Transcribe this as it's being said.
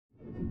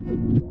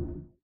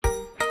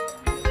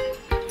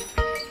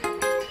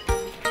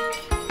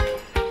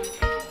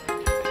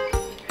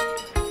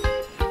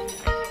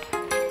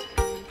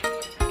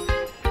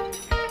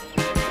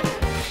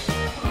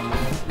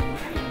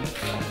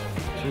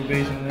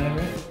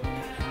Mary?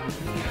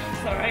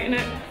 It's alright, isn't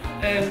it?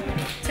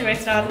 2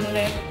 stars in the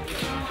name.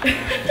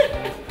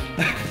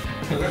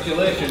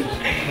 Congratulations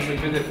on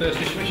being the first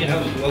to switch your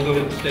hands. Well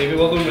done, Stevie.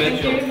 Well done,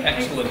 Rachel.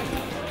 Excellent.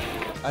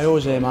 I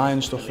always aim high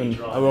and stuff, and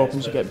I were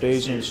hoping to get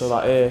B's, and so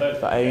that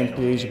A in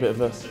PE is a bit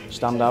of a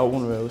standout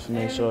one really for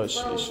me. So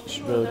it's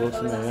really good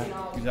for me.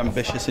 Yeah. You're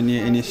ambitious in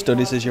your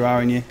studies as you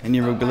are in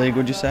your rugby league,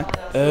 would you say?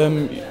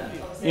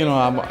 You know,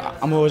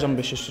 I'm always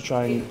ambitious to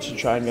try and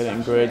get it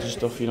in grades and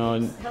stuff. You know,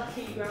 and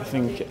I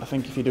think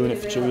if you're doing it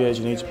for 2 years,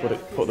 you need to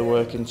put the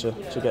work in to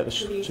get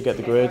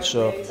the grades.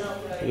 So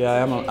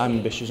yeah, I'm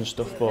ambitious and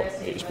stuff, but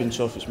it's been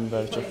tough. It's been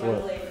very tough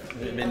work.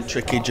 Has it been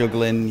tricky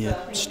juggling your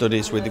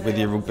studies with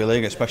your rugby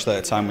league, especially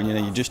at a time when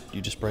you're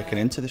just breaking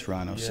into this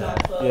Rhinos? Yeah,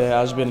 it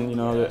has been. You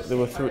know, there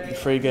were the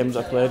 3 games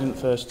I played in the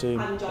first team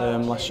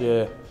last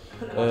year.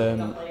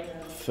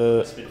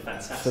 For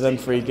them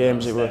 3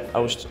 games, I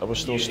was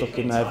still stuck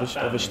in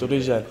heavy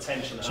studies then.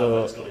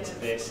 So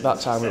that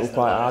time it was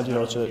quite hard, you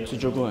know, to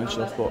juggle it and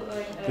stuff. But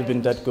they've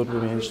been dead good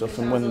with me and stuff.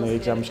 And when the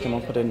exams came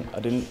up, I don't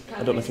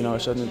know if you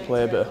noticed, I didn't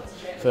play a bit of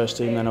first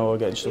team then, or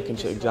getting stuck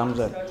into exams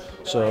then.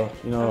 So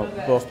you know,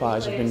 both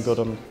parties have been good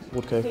on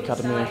Woodkirk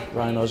Academy.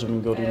 Rhinos have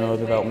been good. You know,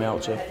 they've helped me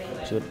out to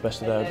the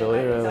best of their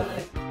ability really.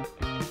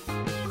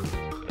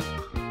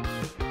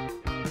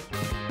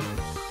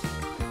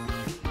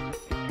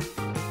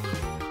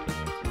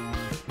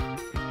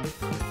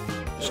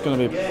 It's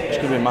going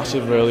to be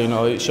massive, really. You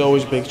know, it's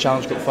always a big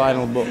Challenge Cup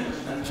final, but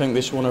I think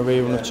this one a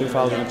rerun of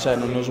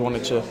 2010, and us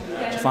wanted to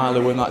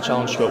finally win that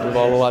Challenge Cup with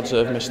all the lads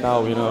that have missed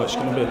out. You know, it's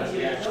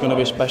going to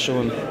be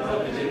special, and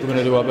we're going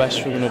to do our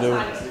best. We're going to do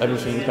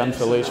everything we can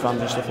for Leeds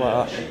fans and stuff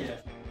like that.